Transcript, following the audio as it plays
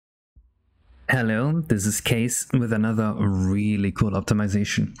Hello, this is Case with another really cool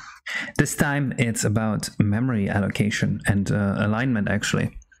optimization. This time it's about memory allocation and alignment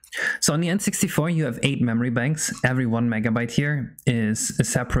actually. So on the N64 you have 8 memory banks. Every 1 megabyte here is a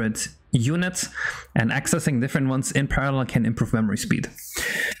separate unit, and accessing different ones in parallel can improve memory speed.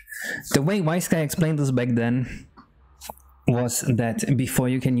 The way Wiseguy explained this back then was that before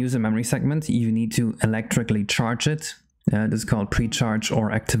you can use a memory segment, you need to electrically charge it. This is called pre-charge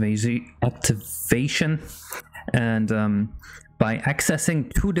or activation. And by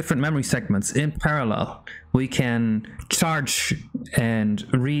accessing 2 different memory segments in parallel, we can charge and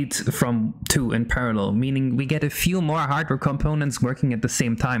read from 2 in parallel, meaning we get a few more hardware components working at the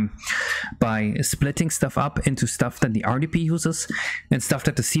same time by splitting stuff up into stuff that the RDP uses and stuff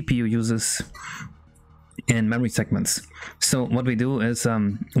that the CPU uses in memory segments. So what we do is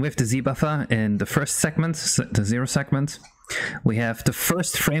with the Z buffer in the first segment, the 0 segment, we have the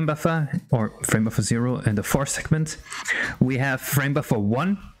first frame buffer or frame buffer 0 in the 4th segment. We have frame buffer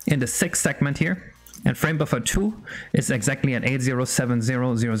 1 in the 6th segment here, and frame buffer 2 is exactly at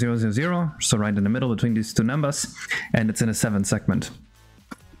 80700000, so right in the middle between these 2 numbers, and it's in a 7th segment.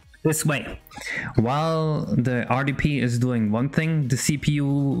 This way, while the RDP is doing one thing, the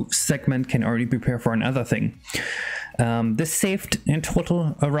CPU segment can already prepare for another thing. This saved in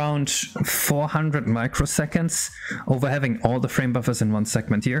total around 400 microseconds over having all the frame buffers in one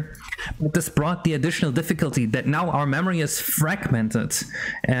segment here. But this brought the additional difficulty that now our memory is fragmented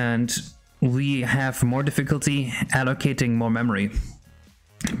and we have more difficulty allocating more memory.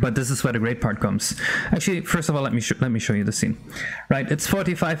 But this is where the great part comes. Actually, first of all, let me show you the scene. Right, it's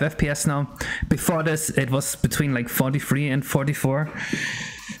 45 FPS now. Before this, it was between like 43 and 44.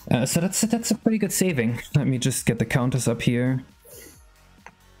 So that's a pretty good saving. Let me just get the counters up here.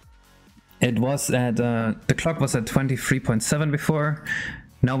 It was at the clock was at 23.7 before.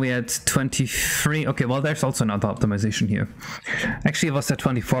 Now we had 23. Okay, well, there's also another optimization here. Actually, it was at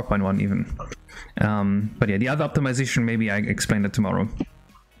 24.1 even. But yeah, the other optimization, maybe I explain it tomorrow.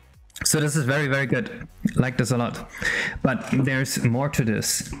 So this is very, very good. Like this a lot. But there's more to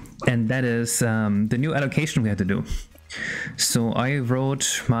this, and that is the new allocation we had to do. So I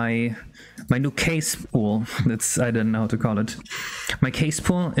wrote my new case pool. That's, I don't know how to call it. My case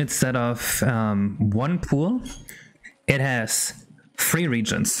pool, instead of one pool, it has 3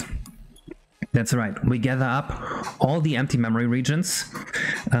 regions. That's right. We gather up all the empty memory regions.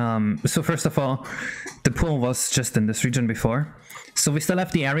 So first of all, the pool was just in this region before. So we still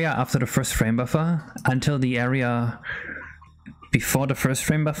have the area after the first frame buffer until the area before the first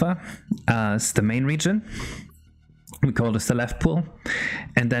frame buffer as the main region. We call this the left pool.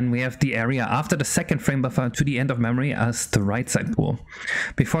 And then we have the area after the second frame buffer to the end of memory as the right side pool.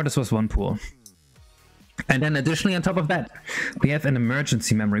 Before this was one pool. And then additionally on top of that, we have an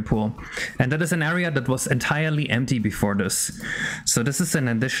emergency memory pool. And that is an area that was entirely empty before this. So this is an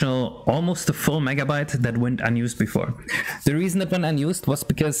additional almost a full megabyte that went unused before. The reason it went unused was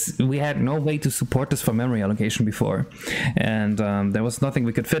because we had no way to support this for memory allocation before. And there was nothing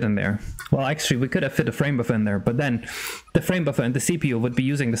we could fit in there. Well, actually, we could have fit a frame buffer in there, but then the frame buffer and the CPU would be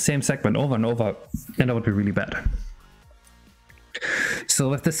using the same segment over and over, and that would be really bad. So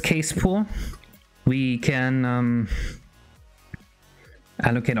with this case pool, we can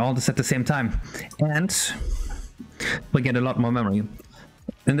allocate all this at the same time, and we get a lot more memory.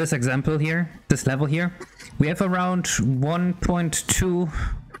 In this example here, this level here, we have around 1.2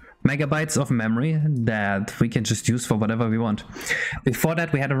 megabytes of memory that we can just use for whatever we want. Before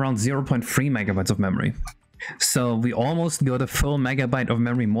that, we had around 0.3 megabytes of memory. So we almost got a full megabyte of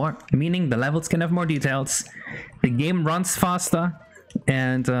memory more, meaning the levels can have more details, the game runs faster,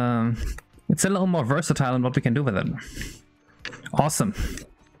 and it's a little more versatile in what we can do with it. Awesome.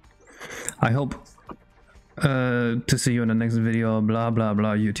 I hope to see you in the next video, blah blah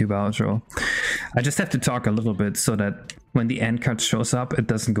blah, YouTube outro. I just have to talk a little bit so that when the end card shows up, it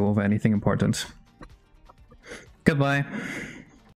doesn't go over anything important. Goodbye.